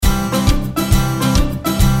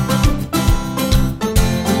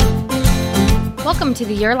Welcome to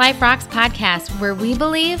the Your Life Rocks podcast, where we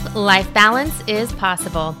believe life balance is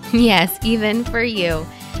possible. Yes, even for you.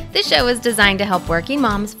 This show is designed to help working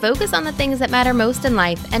moms focus on the things that matter most in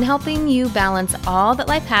life and helping you balance all that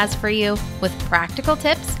life has for you with practical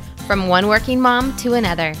tips from one working mom to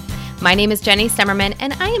another. My name is Jenny Stemmerman,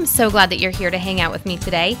 and I am so glad that you're here to hang out with me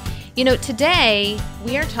today. You know, today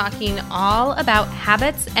we are talking all about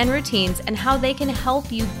habits and routines and how they can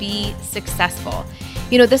help you be successful.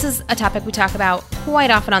 You know, this is a topic we talk about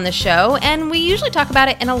quite often on the show, and we usually talk about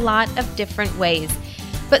it in a lot of different ways.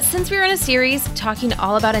 But since we were in a series talking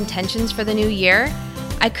all about intentions for the new year,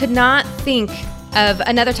 I could not think of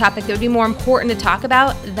another topic that would be more important to talk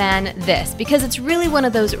about than this, because it's really one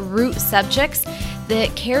of those root subjects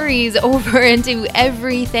that carries over into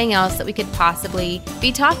everything else that we could possibly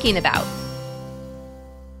be talking about.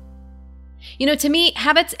 You know, to me,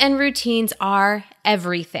 habits and routines are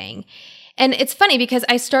everything. And it's funny because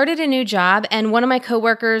I started a new job and one of my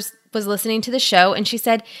coworkers was listening to the show and she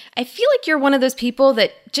said, I feel like you're one of those people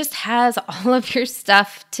that just has all of your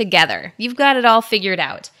stuff together. You've got it all figured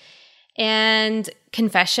out. And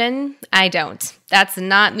confession, I don't. That's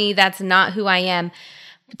not me. That's not who I am.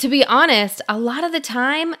 To be honest, a lot of the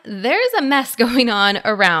time, there's a mess going on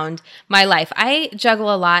around my life. I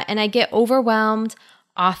juggle a lot and I get overwhelmed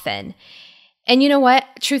often. And you know what?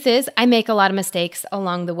 Truth is, I make a lot of mistakes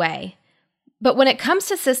along the way. But when it comes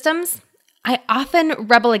to systems, I often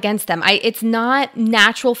rebel against them. It's not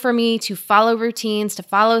natural for me to follow routines, to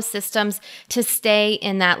follow systems, to stay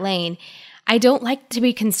in that lane. I don't like to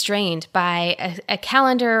be constrained by a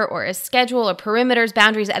calendar or a schedule or perimeters,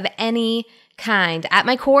 boundaries of any kind. At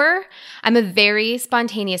my core, I'm a very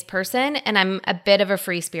spontaneous person and I'm a bit of a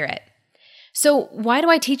free spirit. So why do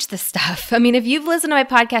I teach this stuff? I mean, if you've listened to my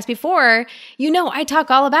podcast before, you know I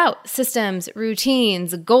talk all about systems,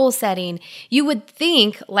 routines, goal setting. You would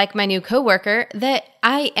think, like my new coworker, that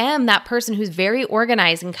I am that person who's very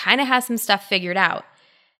organized and kind of has some stuff figured out.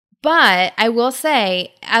 But I will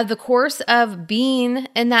say, of the course of being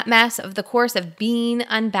in that mess, of the course of being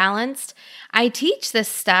unbalanced, I teach this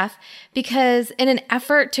stuff because in an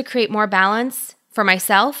effort to create more balance for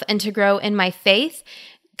myself and to grow in my faith,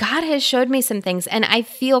 God has showed me some things and I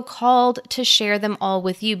feel called to share them all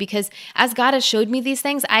with you because as God has showed me these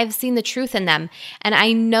things, I've seen the truth in them and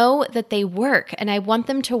I know that they work and I want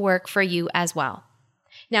them to work for you as well.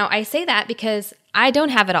 Now, I say that because I don't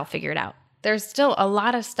have it all figured out. There's still a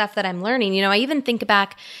lot of stuff that I'm learning. You know, I even think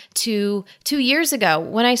back to 2 years ago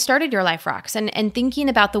when I started Your Life Rocks and thinking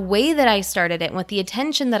about the way that I started it and with the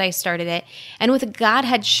attention that I started it and with what God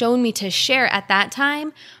had shown me to share at that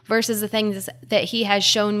time versus the things that He has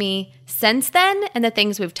shown me since then and the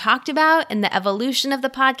things we've talked about and the evolution of the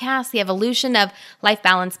podcast, the evolution of Life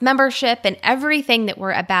Balance membership and everything that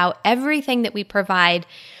we're about, everything that we provide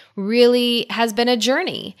really has been a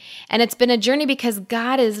journey. And it's been a journey because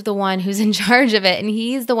God is the one who's in charge of it and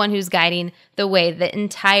He's the one who's guiding the way the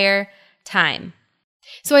entire time.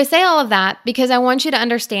 So I say all of that because I want you to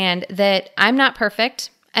understand that I'm not perfect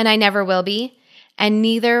and I never will be, and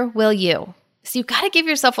neither will you. So you've got to give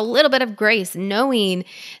yourself a little bit of grace, knowing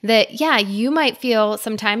that, yeah, you might feel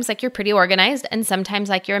sometimes like you're pretty organized and sometimes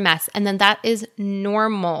like you're a mess. And then that is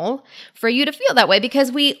normal for you to feel that way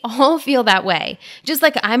because we all feel that way. Just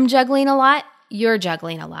like I'm juggling a lot, you're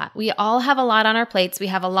juggling a lot. We all have a lot on our plates. We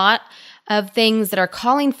have a lot of things that are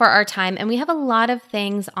calling for our time, and we have a lot of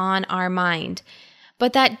things on our mind.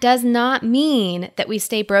 But that does not mean that we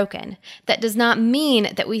stay broken. That does not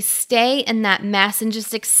mean that we stay in that mess and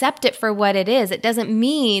just accept it for what it is. It doesn't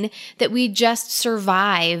mean that we just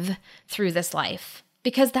survive through this life,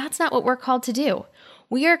 because that's not what we're called to do.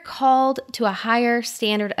 We are called to a higher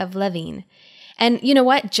standard of living. And you know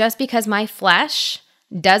what? Just because my flesh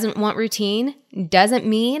doesn't want routine doesn't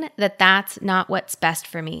mean that that's not what's best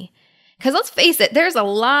for me. Because let's face it, there's a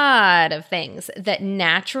lot of things that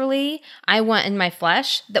naturally I want in my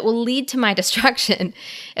flesh that will lead to my destruction.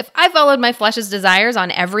 If I followed my flesh's desires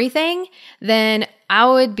on everything, then I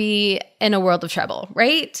would be in a world of trouble,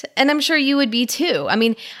 right? And I'm sure you would be too. I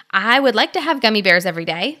mean, I would like to have gummy bears every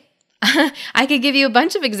day. I could give you a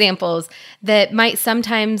bunch of examples that might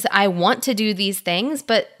sometimes I want to do these things,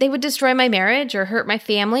 but they would destroy my marriage or hurt my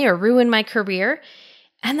family or ruin my career.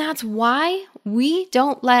 And that's why we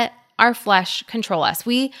don't let our flesh control us.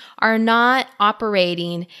 We are not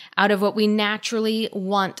operating out of what we naturally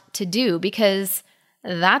want to do because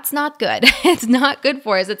that's not good. It's not good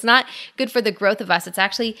for us. It's not good for the growth of us. It's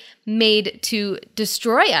actually made to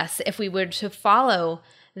destroy us if we were to follow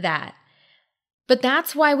that. But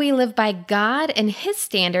that's why we live by God and His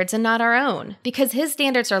standards and not our own, because His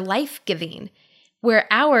standards are life-giving, where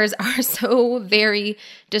ours are so very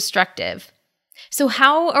destructive. So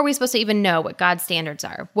how are we supposed to even know what God's standards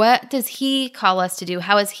are? What does He call us to do?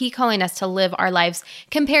 How is He calling us to live our lives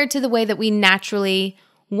compared to the way that we naturally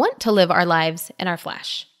want to live our lives in our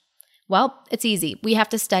flesh? Well, it's easy. We have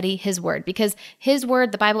to study His Word because His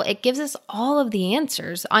Word, the Bible, it gives us all of the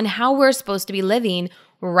answers on how we're supposed to be living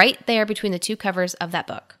right there between the two covers of that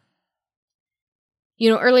book.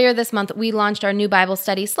 Earlier this month, we launched our new Bible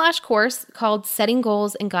study / course called Setting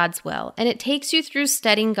Goals in God's Will, and it takes you through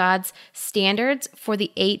studying God's standards for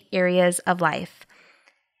the 8 areas of life.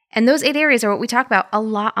 And those 8 areas are what we talk about a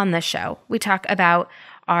lot on this show. We talk about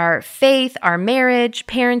our faith, our marriage,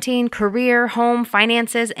 parenting, career, home,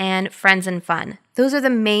 finances, and friends and fun. Those are the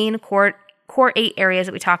main core 8 areas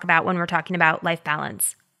that we talk about when we're talking about life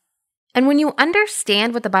balance. And when you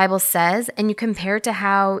understand what the Bible says and you compare it to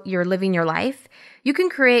how you're living your life, you can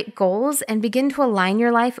create goals and begin to align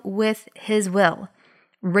your life with His will,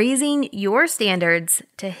 raising your standards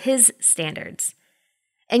to His standards.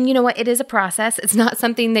 And you know what? It is a process. It's not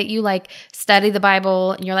something that you study the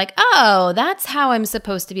Bible and you're like, oh, that's how I'm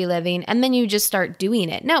supposed to be living. And then you just start doing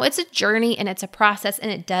it. No, it's a journey and it's a process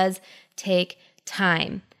and it does take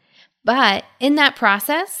time. But in that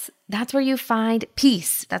process, that's where you find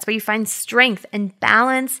peace. That's where you find strength and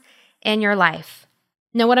balance in your life.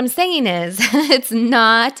 Now, what I'm saying is it's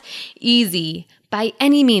not easy by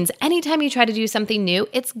any means. Anytime you try to do something new,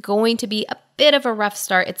 it's going to be a bit of a rough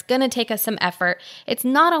start. It's going to take us some effort. It's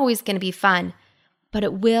not always going to be fun, but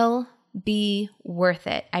it will be worth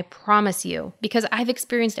it. I promise you, because I've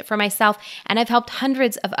experienced it for myself and I've helped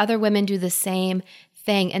hundreds of other women do the same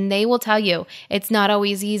thing. And they will tell you it's not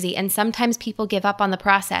always easy. And sometimes people give up on the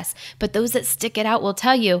process, but those that stick it out will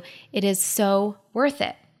tell you it is so worth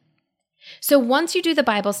it. So once you do the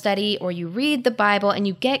Bible study or you read the Bible and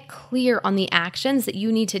you get clear on the actions that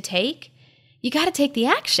you need to take, you got to take the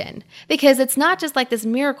action because it's not just like this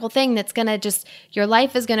miracle thing that's going to your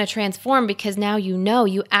life is going to transform because now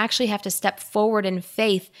you actually have to step forward in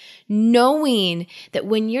faith, knowing that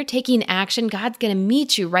when you're taking action, God's going to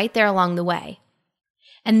meet you right there along the way.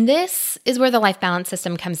 And this is where the life balance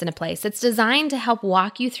system comes into place. It's designed to help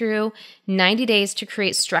walk you through 90 days to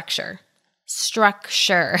create structure.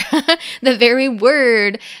 Structure, the very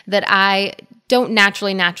word that I don't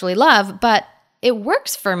naturally love, but it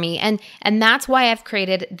works for me. And that's why I've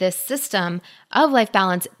created this system of life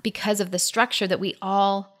balance because of the structure that we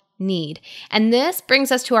all need. And this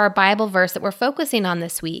brings us to our Bible verse that we're focusing on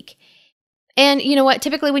this week. And you know what?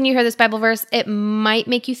 Typically when you hear this Bible verse, it might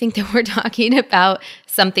make you think that we're talking about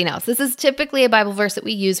something else. This is typically a Bible verse that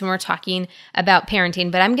we use when we're talking about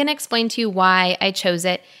parenting, but I'm going to explain to you why I chose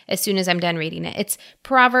it as soon as I'm done reading it. It's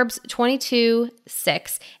Proverbs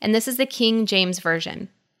 22:6, and this is the King James Version.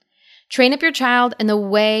 Train up your child in the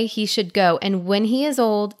way he should go, and when he is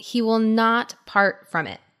old, he will not part from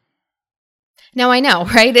it. Now I know,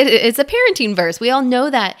 right? It's a parenting verse. We all know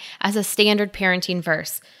that as a standard parenting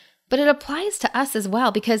verse. But it applies to us as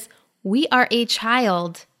well because we are a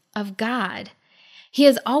child of God. He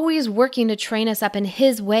is always working to train us up in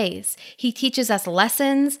His ways. He teaches us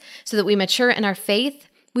lessons so that we mature in our faith.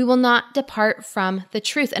 We will not depart from the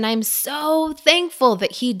truth. And I'm so thankful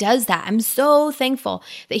that He does that. I'm so thankful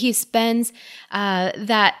that He spends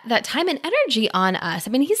that time and energy on us. I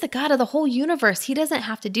mean, He's the God of the whole universe. He doesn't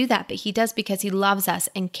have to do that, but He does because He loves us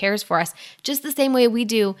and cares for us just the same way we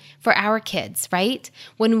do for our kids, right?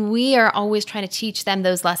 When we are always trying to teach them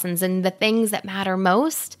those lessons and the things that matter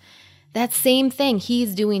most, that same thing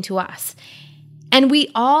He's doing to us. And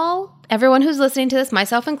we all, everyone who's listening to this,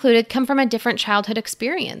 myself included, come from a different childhood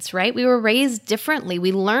experience, right? We were raised differently.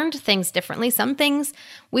 We learned things differently. Some things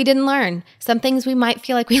we didn't learn. Some things we might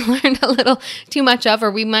feel like we learned a little too much of,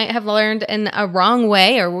 or we might have learned in a wrong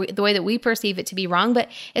way or the way that we perceive it to be wrong, but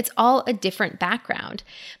it's all a different background.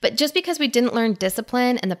 But just because we didn't learn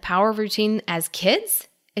discipline and the power of routine as kids,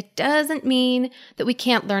 it doesn't mean that we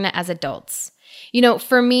can't learn it as adults.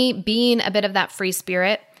 For me, being a bit of that free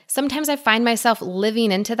spirit, sometimes I find myself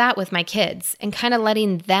living into that with my kids and kind of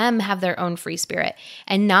letting them have their own free spirit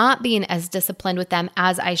and not being as disciplined with them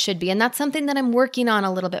as I should be. And that's something that I'm working on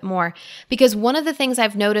a little bit more because one of the things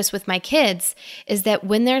I've noticed with my kids is that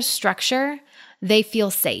when there's structure, they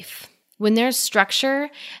feel safe. When there's structure,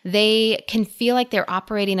 they can feel like they're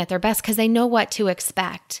operating at their best because they know what to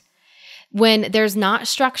expect. When there's not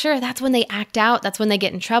structure, that's when they act out. That's when they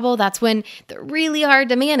get in trouble. That's when they're really hard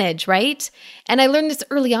to manage, right? And I learned this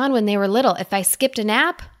early on when they were little. If I skipped a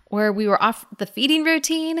nap or we were off the feeding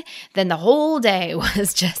routine, then the whole day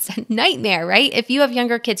was just a nightmare, right? If you have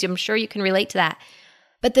younger kids, I'm sure you can relate to that.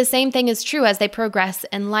 But the same thing is true as they progress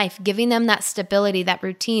in life. Giving them that stability, that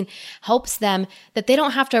routine helps them that they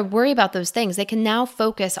don't have to worry about those things. They can now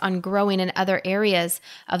focus on growing in other areas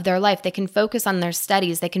of their life. They can focus on their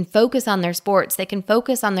studies. They can focus on their sports. They can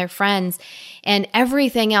focus on their friends and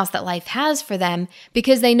everything else that life has for them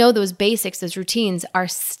because they know those basics, those routines are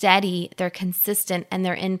steady, they're consistent, and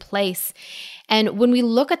they're in place. And when we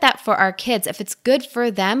look at that for our kids, if it's good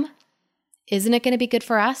for them, isn't it going to be good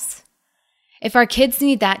for us? If our kids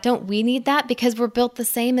need that, don't we need that? Because we're built the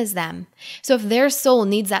same as them. So if their soul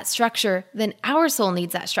needs that structure, then our soul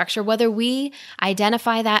needs that structure. Whether we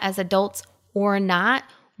identify that as adults or not,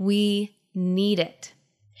 we need it.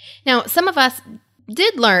 Now, some of us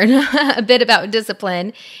did learn a bit about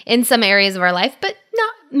discipline in some areas of our life, but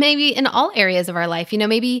not maybe in all areas of our life.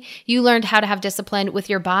 Maybe you learned how to have discipline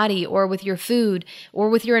with your body or with your food or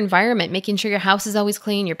with your environment, making sure your house is always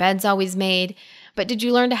clean, your bed's always made. But did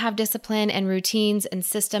you learn to have discipline and routines and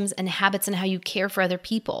systems and habits and how you care for other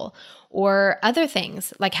people or other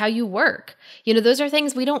things like how you work? Those are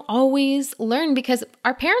things we don't always learn because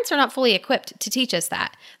our parents are not fully equipped to teach us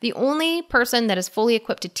that. The only person that is fully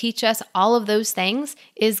equipped to teach us all of those things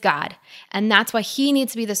is God. And that's why He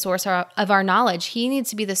needs to be the source of our knowledge. He needs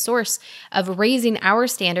to be the source of raising our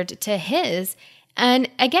standard to His. And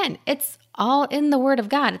again, it's all in the Word of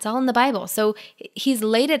God. It's all in the Bible. So He's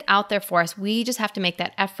laid it out there for us. We just have to make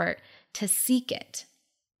that effort to seek it.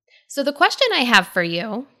 So the question I have for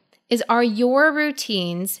you is, are your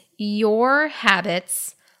routines, your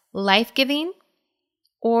habits, life-giving,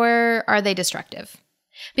 or are they destructive?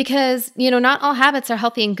 Because, not all habits are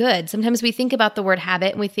healthy and good. Sometimes we think about the word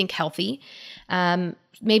habit and we think healthy.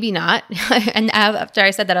 Maybe not. And after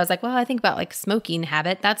I said that, I was like, well, I think about like smoking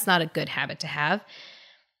habit. That's not a good habit to have.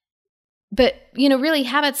 But, really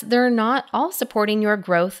habits, they're not all supporting your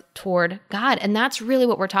growth toward God. And that's really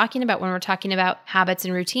what we're talking about when we're talking about habits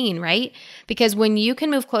and routine, right? Because when you can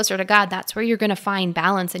move closer to God, that's where you're going to find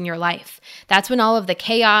balance in your life. That's when all of the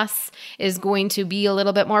chaos is going to be a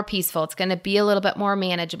little bit more peaceful. It's going to be a little bit more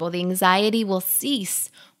manageable. The anxiety will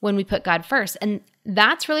cease when we put God first. And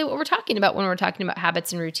that's really what we're talking about when we're talking about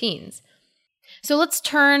habits and routines. So let's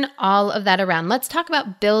turn all of that around. Let's talk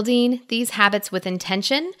about building these habits with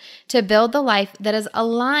intention to build the life that is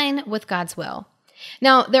aligned with God's will.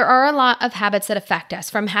 Now, there are a lot of habits that affect us,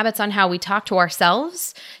 from habits on how we talk to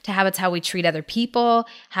ourselves, to habits how we treat other people,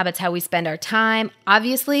 habits how we spend our time.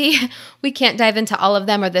 Obviously, we can't dive into all of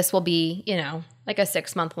them or this will be, like a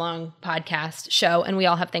 6-month-long podcast show and we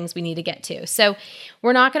all have things we need to get to. So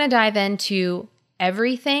we're not going to dive into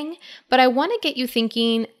everything, but I want to get you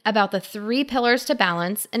thinking about the 3 pillars to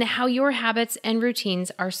balance and how your habits and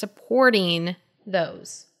routines are supporting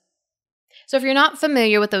those. So if you're not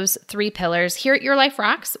familiar with those 3 pillars, here at Your Life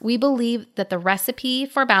Rocks, we believe that the recipe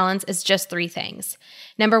for balance is just 3 things.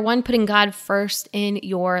 Number 1, putting God first in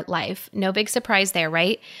your life. No big surprise there,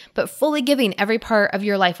 right? But fully giving every part of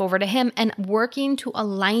your life over to Him and working to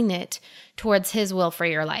align it towards His will for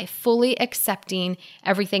your life, fully accepting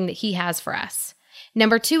everything that He has for us.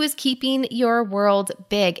 Number 2 is keeping your world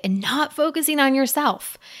big and not focusing on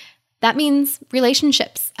yourself. That means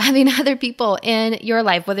relationships, having other people in your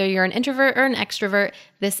life, whether you're an introvert or an extrovert.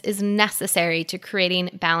 This is necessary to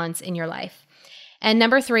creating balance in your life. And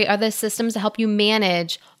number 3 are the systems to help you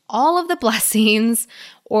manage all of the blessings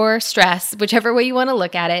or stress, whichever way you want to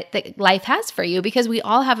look at it, that life has for you, because we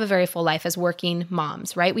all have a very full life as working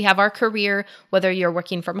moms, right? We have our career, whether you're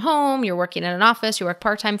working from home, you're working in an office, you work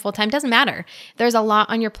part-time, full-time, doesn't matter. There's a lot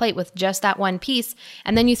on your plate with just that one piece.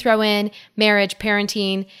 And then you throw in marriage,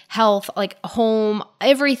 parenting, health, like home,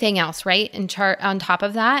 everything else, right? And chart on top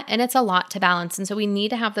of that. And it's a lot to balance. And so we need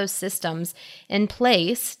to have those systems in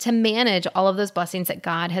place to manage all of those blessings that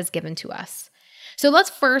God has given to us. So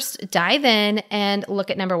let's first dive in and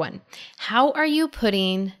look at number 1. How are you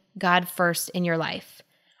putting God first in your life?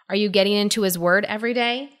 Are you getting into His Word every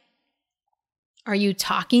day? Are you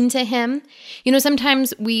talking to Him?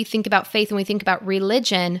 Sometimes we think about faith and we think about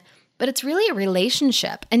religion, but it's really a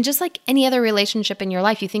relationship. And just like any other relationship in your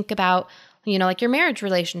life, you think about like your marriage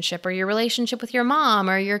relationship or your relationship with your mom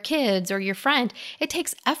or your kids or your friend. It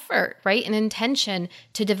takes effort, right? And intention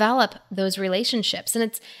to develop those relationships. And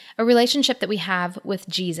it's a relationship that we have with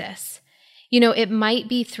Jesus. It might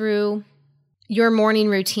be through your morning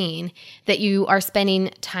routine that you are spending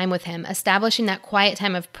time with Him, establishing that quiet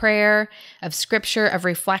time of prayer, of scripture, of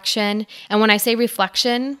reflection. And when I say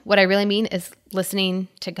reflection, what I really mean is listening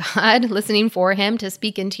to God, listening for Him to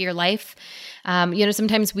speak into your life.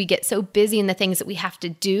 Sometimes we get so busy in the things that we have to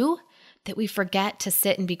do that we forget to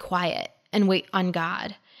sit and be quiet and wait on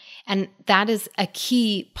God. And that is a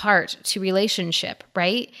key part to relationship,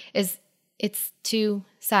 right? Is It's two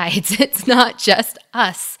sides. It's not just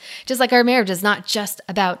us. Just like our marriage is not just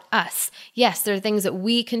about us. Yes, there are things that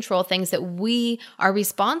we control, things that we are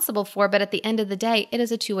responsible for, but at the end of the day, it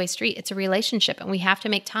is a two-way street. It's a relationship, and we have to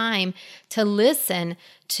make time to listen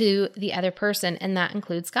to the other person, and that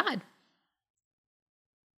includes God.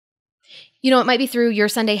 It might be through your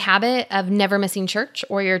Sunday habit of never missing church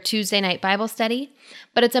or your Tuesday night Bible study,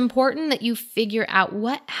 but it's important that you figure out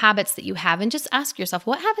what habits that you have and just ask yourself,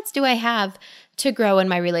 what habits do I have to grow in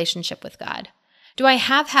my relationship with God? Do I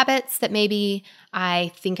have habits that maybe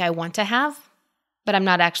I think I want to have, but I'm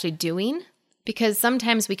not actually doing? Because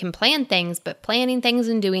sometimes we can plan things, but planning things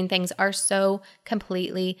and doing things are so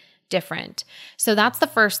completely different. So that's the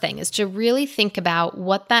first thing, is to really think about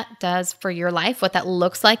what that does for your life, what that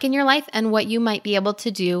looks like in your life, and what you might be able to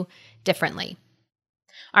do differently.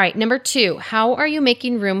 All right, number 2, how are you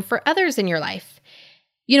making room for others in your life?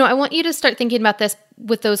 I want you to start thinking about this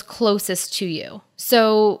with those closest to you.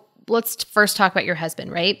 So let's first talk about your husband,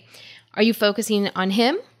 right? Are you focusing on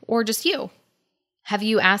him or just you? Have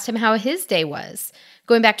you asked him how his day was?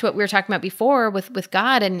 Going back to what we were talking about before with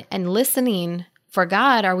God and listening for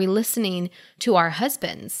God, are we listening to our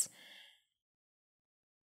husbands?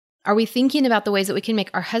 Are we thinking about the ways that we can make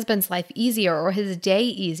our husband's life easier or his day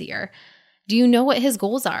easier? Do you know what his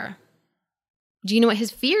goals are? Do you know what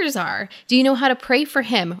his fears are? Do you know how to pray for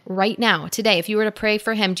him right now, today? If you were to pray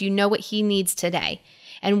for him, do you know what he needs today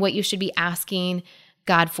and what you should be asking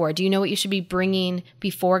God for? Do you know what you should be bringing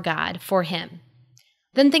before God for him?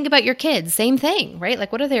 Then think about your kids. Same thing, right?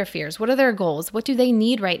 Like, what are their fears? What are their goals? What do they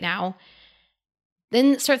need right now?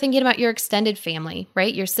 Then start thinking about your extended family,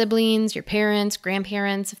 right? Your siblings, your parents,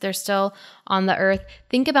 grandparents, if they're still on the earth.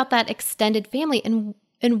 Think about that extended family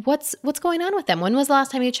and what's going on with them. When was the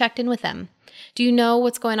last time you checked in with them? Do you know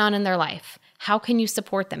what's going on in their life? How can you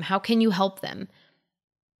support them? How can you help them?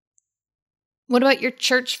 What about your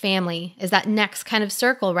church family? Is that next kind of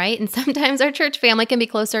circle, right? And sometimes our church family can be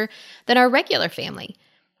closer than our regular family,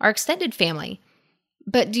 our extended family.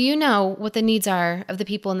 But do you know what the needs are of the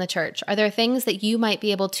people in the church? Are there things that you might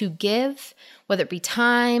be able to give, whether it be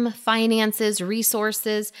time, finances,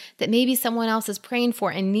 resources, that maybe someone else is praying for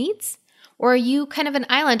and needs? Or are you kind of an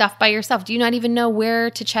island off by yourself? Do you not even know where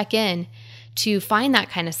to check in to find that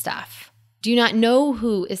kind of stuff? Do you not know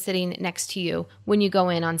who is sitting next to you when you go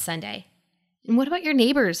in on Sunday? And what about your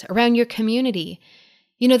neighbors around your community?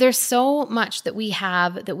 There's so much that we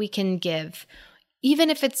have that we can give, even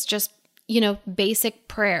if it's just basic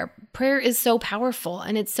prayer. Prayer is so powerful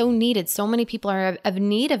and it's so needed. So many people are of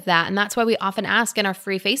need of that. And that's why we often ask in our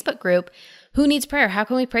free Facebook group, who needs prayer? How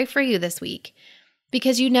can we pray for you this week?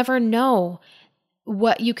 Because you never know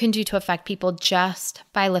what you can do to affect people just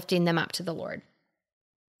by lifting them up to the Lord.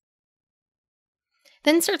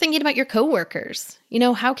 Then start thinking about your coworkers.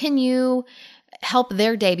 How can you help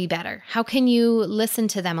their day be better? How can you listen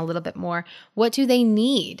to them a little bit more? What do they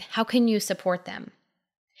need? How can you support them?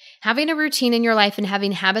 Having a routine in your life and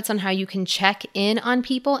having habits on how you can check in on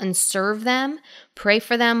people and serve them, pray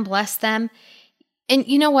for them, bless them. And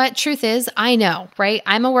you know what? Truth is, I know, right?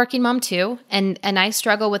 I'm a working mom too, and I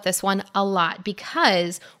struggle with this one a lot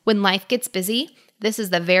because when life gets busy, this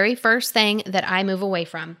is the very first thing that I move away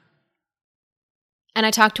from. And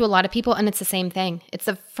I talk to a lot of people and it's the same thing. It's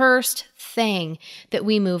the first thing that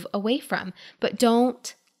we move away from. But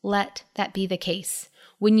don't let that be the case.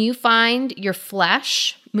 When you find your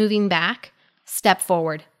flesh moving back, step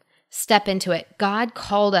forward, step into it. God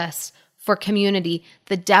called us for community.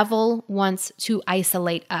 The devil wants to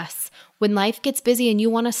isolate us. When life gets busy and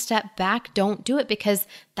you want to step back, don't do it because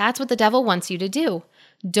that's what the devil wants you to do.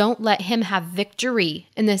 Don't let him have victory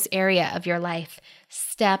in this area of your life.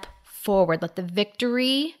 Step forward. Let the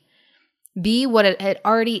victory be what it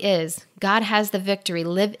already is. God has the victory.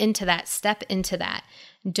 Live into that. Step into that.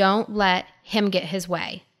 Don't let him get his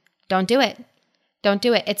way. Don't do it. Don't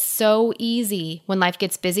do it. It's so easy when life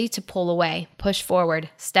gets busy to pull away, push forward,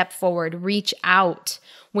 step forward, reach out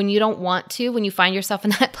when you don't want to, when you find yourself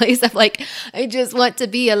in that place of like, I just want to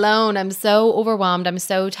be alone. I'm so overwhelmed. I'm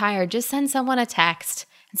so tired. Just send someone a text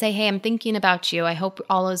and say, hey, I'm thinking about you. I hope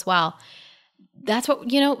all is well. That's what,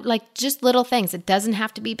 like just little things. It doesn't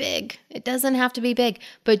have to be big. It doesn't have to be big.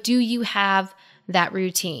 But do you have that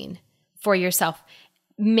routine for yourself?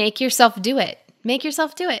 Make yourself do it. Make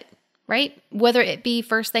yourself do it, right? Whether it be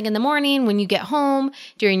first thing in the morning, when you get home,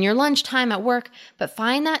 during your lunchtime at work, but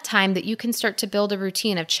find that time that you can start to build a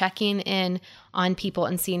routine of checking in on people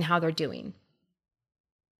and seeing how they're doing.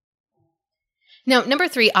 Now, number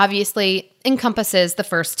 3 obviously encompasses the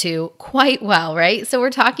first two quite well, right? So we're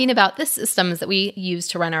talking about the systems that we use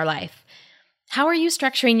to run our life. How are you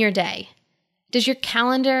structuring your day? Does your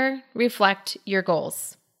calendar reflect your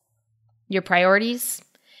goals, your priorities?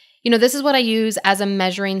 This is what I use as a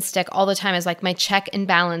measuring stick all the time, as like my check and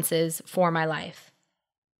balances for my life.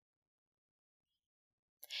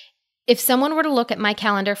 If someone were to look at my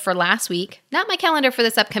calendar for last week, not my calendar for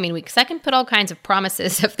this upcoming week, because I can put all kinds of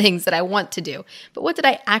promises of things that I want to do, but what did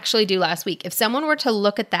I actually do last week? If someone were to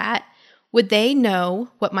look at that, would they know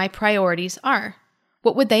what my priorities are?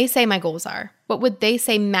 What would they say my goals are? What would they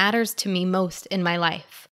say matters to me most in my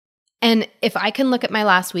life? And if I can look at my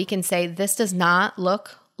last week and say, this does not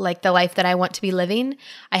look like the life that I want to be living,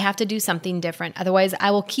 I have to do something different. Otherwise, I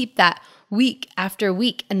will keep that week after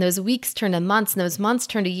week, and those weeks turn to months, and those months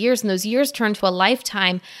turn to years, and those years turn to a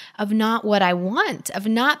lifetime of not what I want, of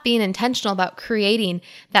not being intentional about creating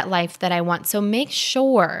that life that I want. So make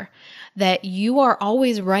sure that you are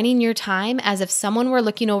always running your time as if someone were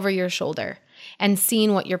looking over your shoulder and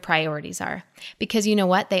seeing what your priorities are. Because you know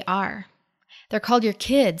what? They are. They're called your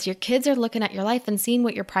kids. Your kids are looking at your life and seeing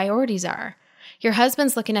what your priorities are. Your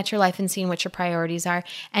husband's looking at your life and seeing what your priorities are.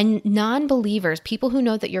 And non-believers, people who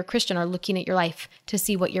know that you're a Christian, are looking at your life to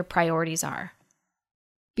see what your priorities are.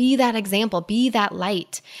 Be that example, be that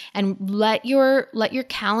light, and let your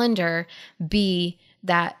calendar be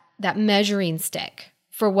that measuring stick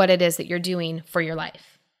for what it is that you're doing for your life.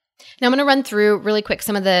 Now I'm going to run through really quick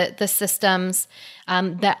some of the systems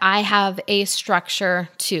that I have a structure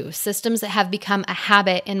to, systems that have become a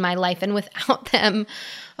habit in my life. And without them,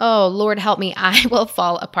 oh, Lord help me, I will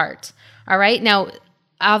fall apart. All right. Now,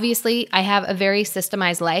 obviously, I have a very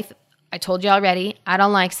systemized life. I told you already, I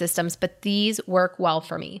don't like systems, but these work well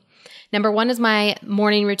for me. Number one is my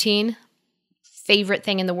morning routine. Favorite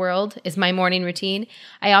thing in the world is my morning routine.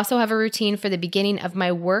 I also have a routine for the beginning of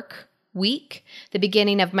my work week, the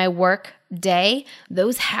beginning of my work day.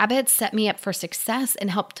 Those habits set me up for success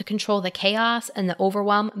and help to control the chaos and the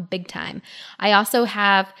overwhelm big time. I also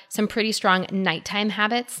have some pretty strong nighttime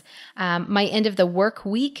habits. My end of the work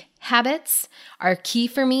week habits are key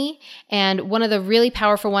for me. And one of the really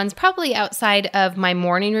powerful ones, probably outside of my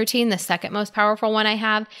morning routine, the second most powerful one I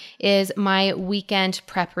have is my weekend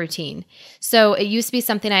prep routine. So it used to be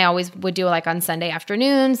something I always would do like on Sunday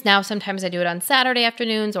afternoons. Now sometimes I do it on Saturday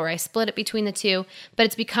afternoons, or I split it between the two, but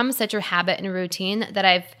it's become such a habit and a routine that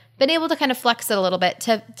I've been able to kind of flex it a little bit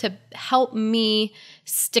to help me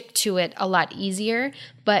stick to it a lot easier.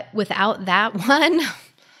 But without that one,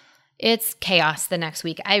 it's chaos the next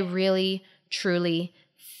week. I really, truly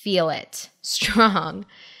feel it strong.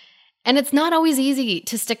 And it's not always easy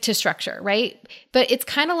to stick to structure, right? But it's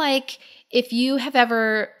kind of like if you have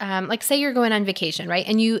ever, like say you're going on vacation, right?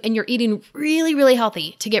 And you're eating really, really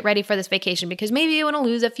healthy to get ready for this vacation because maybe you want to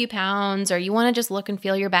lose a few pounds or you want to just look and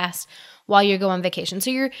feel your best while you go on vacation. So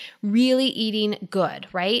you're really eating good,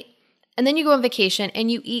 right? And then you go on vacation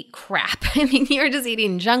and you eat crap. I mean, you're just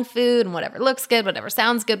eating junk food and whatever looks good, whatever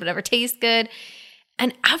sounds good, whatever tastes good.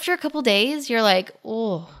 And after a couple days, you're like,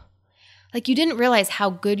 oh, like you didn't realize how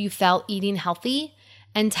good you felt eating healthy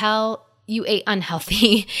until you ate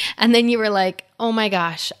unhealthy. And then you were like, oh my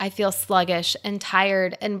gosh, I feel sluggish and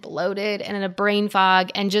tired and bloated and in a brain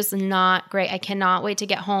fog and just not great. I cannot wait to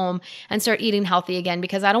get home and start eating healthy again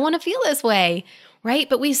because I don't want to feel this way, right?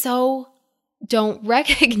 But we so don't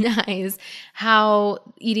recognize how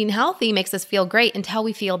eating healthy makes us feel great until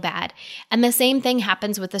we feel bad. And the same thing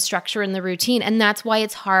happens with the structure and the routine. And that's why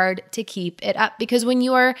it's hard to keep it up, because when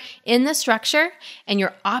you are in the structure and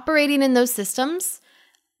you're operating in those systems,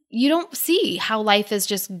 you don't see how life is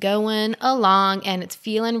just going along and it's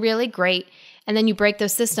feeling really great. And then you break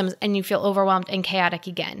those systems and you feel overwhelmed and chaotic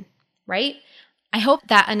again, right? I hope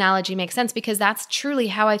that analogy makes sense because that's truly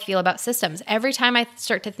how I feel about systems. Every time I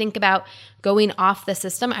start to think about going off the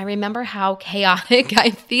system, I remember how chaotic I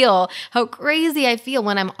feel, how crazy I feel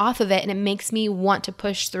when I'm off of it, and it makes me want to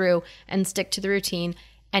push through and stick to the routine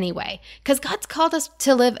anyway. Because God's called us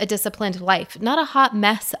to live a disciplined life, not a hot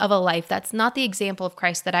mess of a life. That's not the example of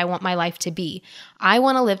Christ that I want my life to be. I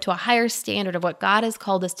want to live to a higher standard of what God has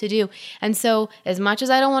called us to do. And so as much as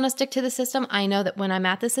I don't want to stick to the system, I know that when I'm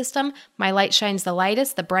at the system, my light shines the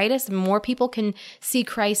lightest, the brightest, and more people can see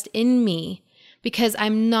Christ in me because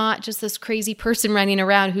I'm not just this crazy person running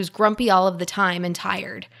around who's grumpy all of the time and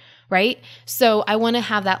tired, right? So I want to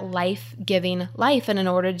have that life-giving life. And in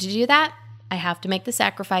order to do that, I have to make the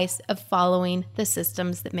sacrifice of following the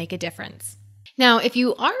systems that make a difference. Now, if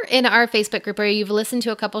you are in our Facebook group or you've listened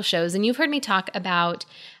to a couple shows and you've heard me talk about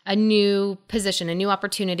a new position, a new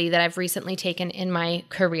opportunity that I've recently taken in my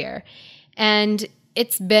career, and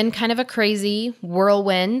it's been kind of a crazy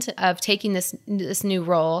whirlwind of taking this new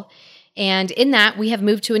role, And in that, we have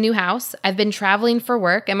moved to a new house. I've been traveling for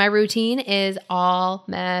work, and my routine is all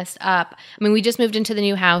messed up. I mean, we just moved into the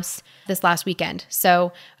new house this last weekend.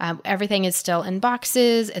 So everything is still in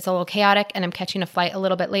boxes. It's a little chaotic, and I'm catching a flight a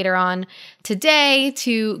little bit later on today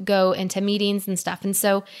to go into meetings and stuff. And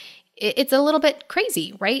so it's a little bit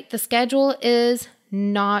crazy, right? The schedule is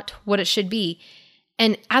not what it should be.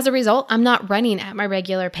 And as a result, I'm not running at my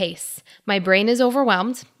regular pace. My brain is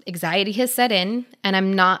overwhelmed. Anxiety has set in, and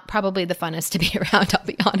I'm not probably the funnest to be around, I'll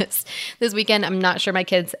be honest. This weekend, I'm not sure my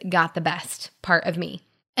kids got the best part of me.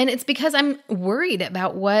 And it's because I'm worried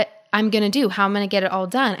about what I'm going to do, how I'm going to get it all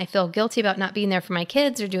done. I feel guilty about not being there for my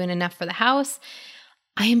kids or doing enough for the house.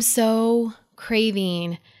 I am so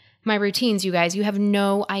craving my routines, you guys. You have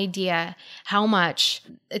no idea how much.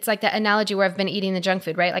 It's like that analogy where I've been eating the junk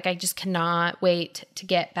food, right? Like I just cannot wait to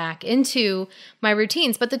get back into my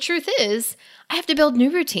routines. But the truth is, I have to build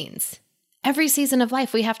new routines. Every season of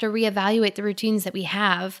life, we have to reevaluate the routines that we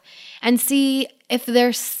have and see if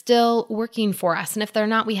they're still working for us. And if they're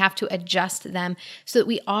not, we have to adjust them so that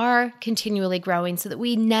we are continually growing, so that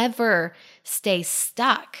we never stay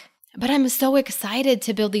stuck. But I'm so excited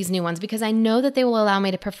to build these new ones because I know that they will allow me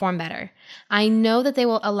to perform better. I know that they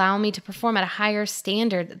will allow me to perform at a higher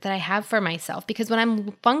standard that I have for myself, because when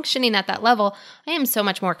I'm functioning at that level, I am so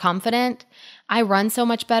much more confident. I run so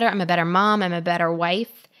much better. I'm a better mom. I'm a better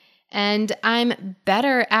wife. And I'm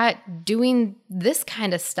better at doing this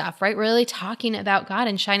kind of stuff, right? Really talking about God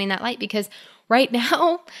and shining that light, because right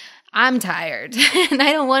now I'm tired and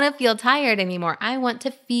I don't want to feel tired anymore. I want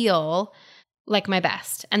to feel like my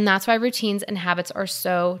best. And that's why routines and habits are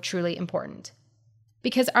so truly important,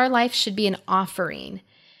 because our life should be an offering.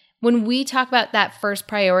 When we talk about that first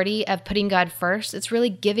priority of putting God first, it's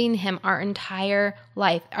really giving Him our entire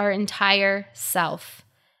life, our entire self.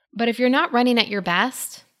 But if you're not running at your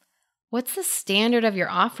best, what's the standard of your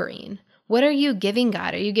offering? What are you giving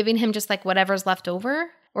God? Are you giving Him just like whatever's left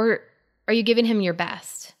over? Or are you giving Him your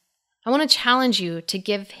best? I want to challenge you to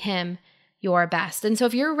give Him your best. And so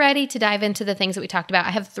if you're ready to dive into the things that we talked about, I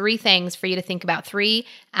have 3 things for you to think about, 3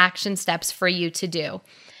 action steps for you to do.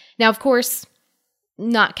 Now, of course,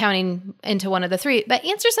 not counting into one of the 3, but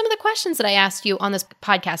answer some of the questions that I asked you on this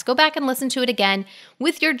podcast. Go back and listen to it again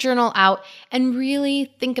with your journal out and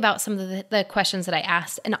really think about some of the questions that I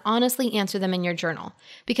asked and honestly answer them in your journal.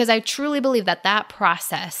 Because I truly believe that that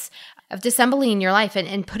process of disassembling your life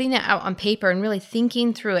and putting it out on paper and really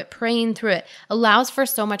thinking through it, praying through it, allows for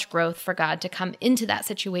so much growth for God to come into that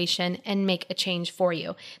situation and make a change for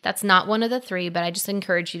you. That's not one of the 3, but I just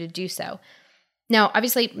encourage you to do so. Now,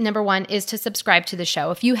 obviously, number 1 is to subscribe to the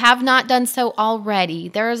show. If you have not done so already,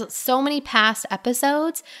 there's so many past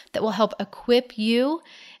episodes that will help equip you,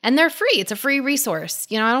 and they're free. It's a free resource.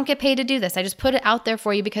 I don't get paid to do this. I just put it out there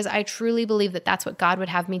for you because I truly believe that that's what God would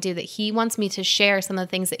have me do, that He wants me to share some of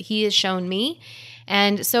the things that He has shown me.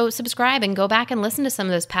 And so subscribe and go back and listen to some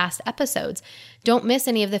of those past episodes. Don't miss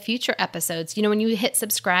any of the future episodes. When you hit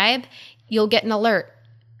subscribe, you'll get an alert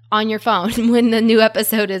on your phone when the new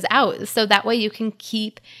episode is out. So that way you can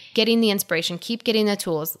keep getting the inspiration, keep getting the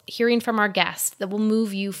tools, hearing from our guests that will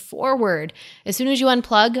move you forward. As soon as you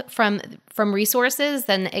unplug from resources,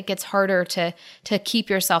 then it gets harder to keep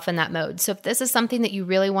yourself in that mode. So if this is something that you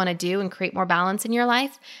really want to do and create more balance in your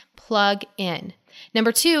life, plug in.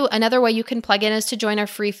 Number 2, another way you can plug in is to join our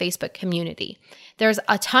free Facebook community. There's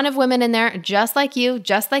a ton of women in there, just like you,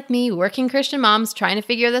 just like me, working Christian moms, trying to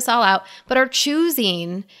figure this all out, but are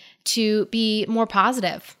choosing to be more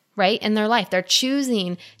positive, right, in their life. They're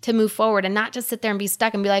choosing to move forward and not just sit there and be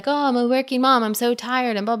stuck and be like, oh, I'm a working mom, I'm so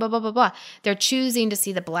tired, and blah, blah, blah, blah, blah. They're choosing to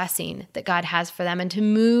see the blessing that God has for them and to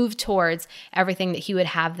move towards everything that He would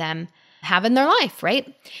have them have in their life,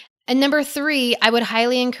 right? And number 3, I would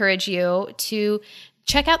highly encourage you to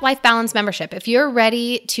check out Life Balance membership. If you're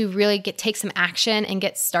ready to really take some action and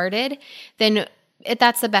get started, then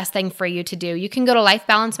that's the best thing for you to do. You can go to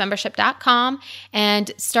lifebalancemembership.com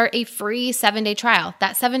and start a free 7-day trial.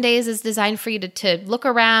 That 7 days is designed for you to look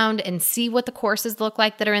around and see what the courses look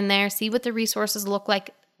like that are in there, see what the resources look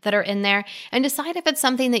like that are in there, and decide if it's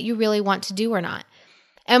something that you really want to do or not.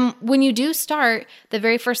 And when you do start, the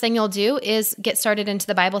very first thing you'll do is get started into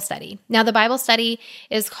the Bible study. Now, the Bible study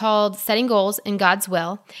is called Setting Goals in God's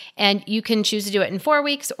Will, and you can choose to do it in 4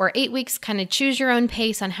 weeks or 8 weeks, kind of choose your own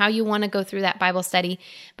pace on how you want to go through that Bible study.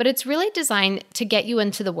 But it's really designed to get you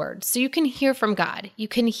into the Word, so you can hear from God. You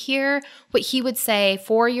can hear what He would say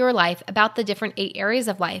for your life about the different 8 areas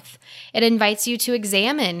of life. It invites you to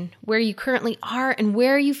examine where you currently are and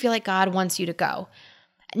where you feel like God wants you to go.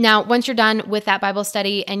 Now, once you're done with that Bible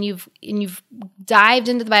study and you've dived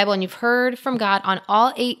into the Bible and you've heard from God on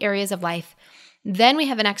all 8 areas of life, Then we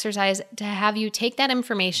have an exercise to have you take that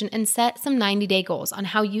information and set some 90-day goals on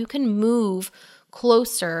how you can move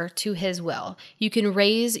closer to His will. You can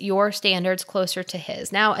raise your standards closer to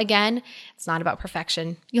His. Now, again, it's not about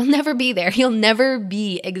perfection. You'll never be there. You'll never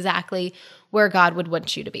be exactly where God would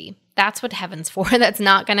want you to be. That's what heaven's for. That's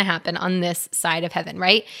not going to happen on this side of heaven,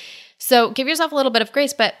 right? So give yourself a little bit of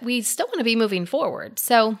grace, but we still want to be moving forward.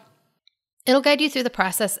 So it'll guide you through the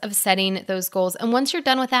process of setting those goals. And once you're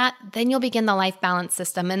done with that, then you'll begin the Life Balance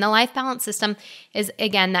System. And the Life Balance System is,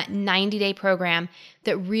 again, that 90-day program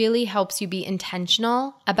that really helps you be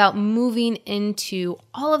intentional about moving into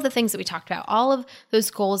all of the things that we talked about, all of those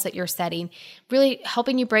goals that you're setting, really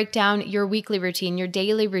helping you break down your weekly routine, your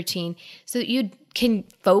daily routine, so that you can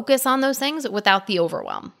focus on those things without the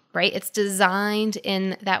overwhelm. Right? It's designed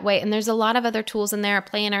in that way. And there's a lot of other tools in there, a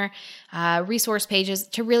planner, resource pages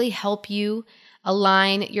to really help you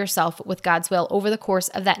align yourself with God's will over the course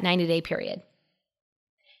of that 90-day period.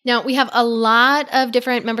 Now, we have a lot of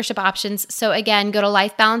different membership options. So again, go to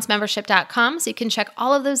lifebalancemembership.com so you can check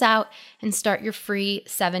all of those out and start your free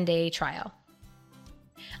 7-day trial.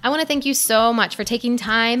 I want to thank you so much for taking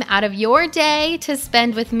time out of your day to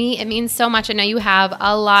spend with me. It means so much. I know you have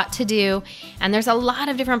a lot to do, and there's a lot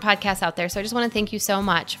of different podcasts out there. So I just want to thank you so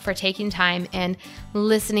much for taking time and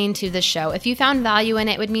listening to the show. If you found value in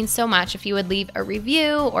it, it would mean so much if you would leave a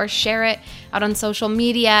review or share it out on social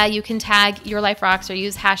media. You can tag Your Life Rocks or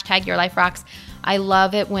use hashtag Your Life Rocks. I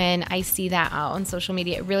love it when I see that out on social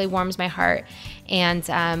media. It really warms my heart. And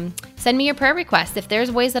send me your prayer request. If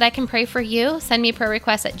there's ways that I can pray for you, send me a prayer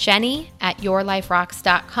request at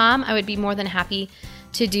jenny@yourliferocks.com. I would be more than happy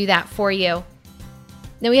to do that for you.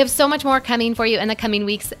 Now, we have so much more coming for you in the coming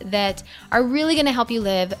weeks that are really going to help you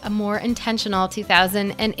live a more intentional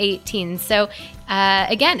 2018. So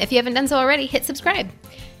again, if you haven't done so already, hit subscribe.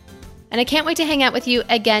 And I can't wait to hang out with you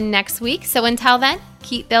again next week. So until then,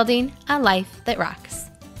 keep building a life that rocks.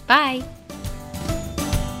 Bye.